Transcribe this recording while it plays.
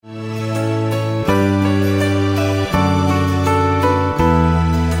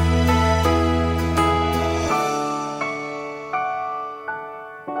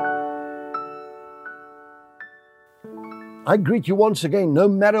I greet you once again, no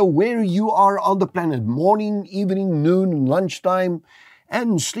matter where you are on the planet, morning, evening, noon, lunchtime,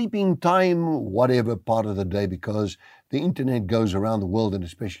 and sleeping time, whatever part of the day, because the internet goes around the world, and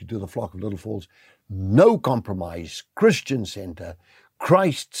especially to the flock of little fools. No compromise, Christian center,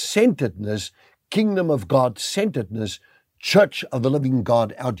 Christ-centeredness, kingdom of God centeredness, church of the living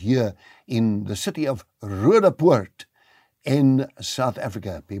God out here in the city of Roodepoort in South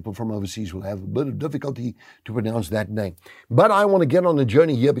Africa. People from overseas will have a bit of difficulty to pronounce that name. But I want to get on a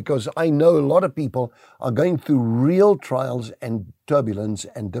journey here because I know a lot of people are going through real trials and turbulence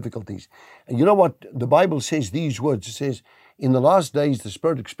and difficulties. And you know what? The Bible says these words. It says, in the last days, the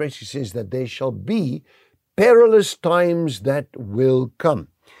Spirit expressly says that there shall be perilous times that will come.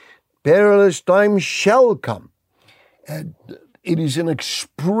 Perilous times shall come. And it is an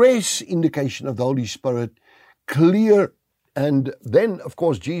express indication of the Holy Spirit, clear. And then, of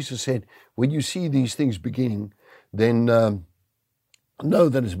course, Jesus said, when you see these things beginning, then know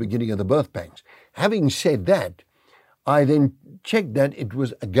that it's the beginning of the birth pangs. Having said that, I then checked that it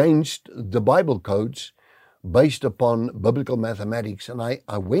was against the Bible codes based upon biblical mathematics. And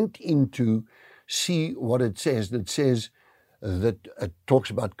I went in to see what it says. It says that it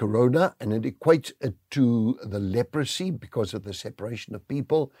talks about corona, and it equates it to the leprosy because of the separation of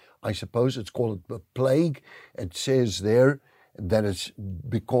people. I suppose it's called the plague. It says there that it's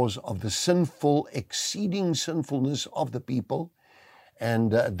because of the sinful, exceeding sinfulness of the people.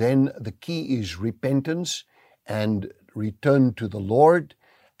 And then the key is repentance and return to the Lord.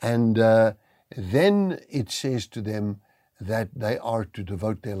 And then it says to them that they are to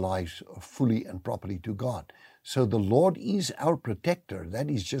devote their lives fully and properly to God. So the Lord is our protector. That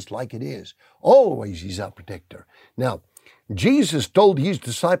is just like it is. Always He's our protector. Now, Jesus told His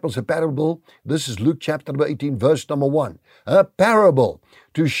disciples a parable. This is Luke chapter number 18, verse number 1. A parable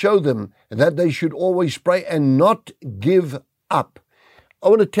to show them that they should always pray and not give up. I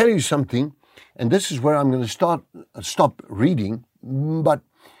want to tell you something, and this is where I'm going to stop reading, but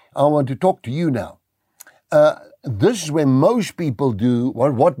I want to talk to you now. This is where most people do,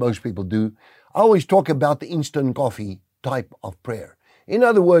 what most people do. I always talk about the instant coffee type of prayer. In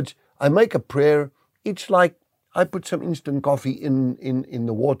other words, I make a prayer. It's like I put some instant coffee in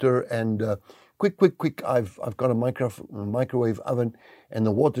the water, and quick. I've got a microwave oven, and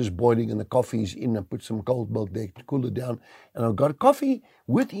the water's boiling and the coffee's in. I put some cold milk there to cool it down, and I've got coffee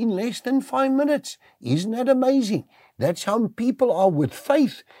within less than 5 minutes. Isn't that amazing? That's how people are with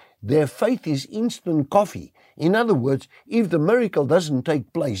faith. Their faith is instant coffee. In other words, if the miracle doesn't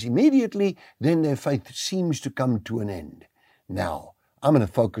take place immediately, then their faith seems to come to an end. Now, I'm going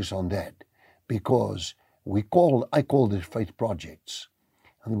to focus on that because I call this faith projects.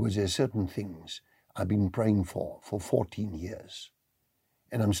 In other words, there are certain things I've been praying for 14 years.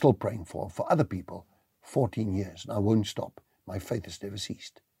 And I'm still praying for other people 14 years. And I won't stop. My faith has never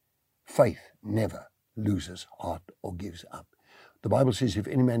ceased. Faith never loses heart or gives up. The Bible says, if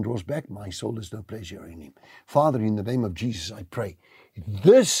any man draws back, my soul has no pleasure in him. Father, in the name of Jesus, I pray,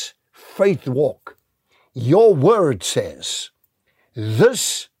 this faith walk, your word says,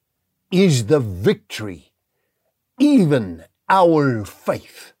 this is the victory, even our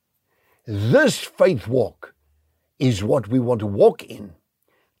faith. This faith walk is what we want to walk in,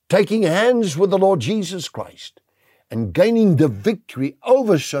 taking hands with the Lord Jesus Christ and gaining the victory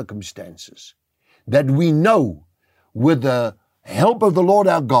over circumstances that we know with the help of the Lord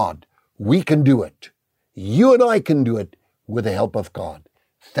our God, we can do it. You and I can do it with the help of God.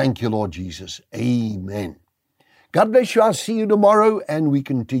 Thank you, Lord Jesus. Amen. God bless you. I'll see you tomorrow, and we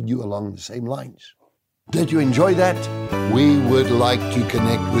continue along the same lines. Did you enjoy that? We would like to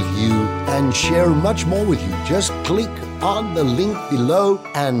connect with you and share much more with you. Just click on the link below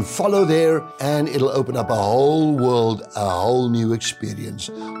and follow there, and it'll open up a whole world, a whole new experience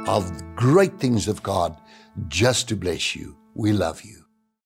of great things of God just to bless you. We love you.